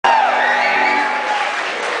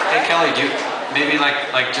Kelly, do you, maybe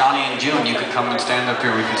like Johnny and June, you could come and stand up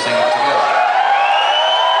here. We can sing it together.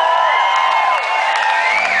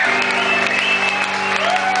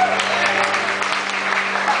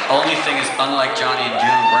 Only thing is, unlike Johnny and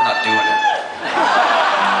June, we're not doing it.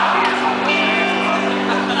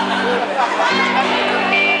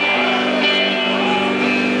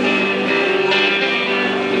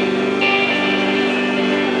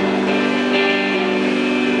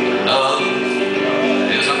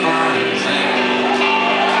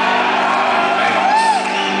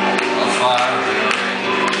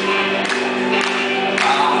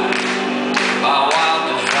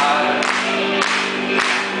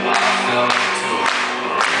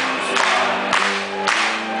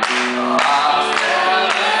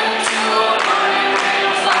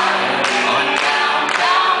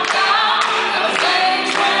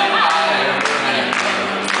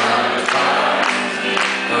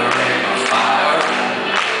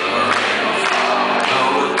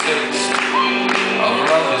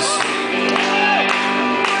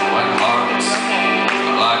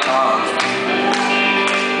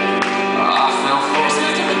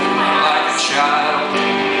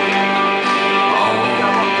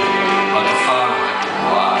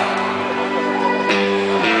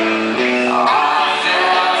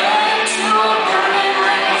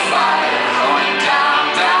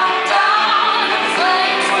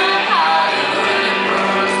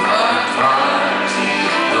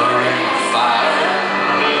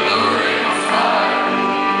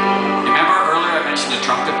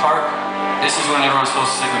 This is when everyone's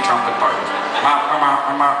supposed to sing the trumpet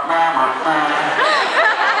part.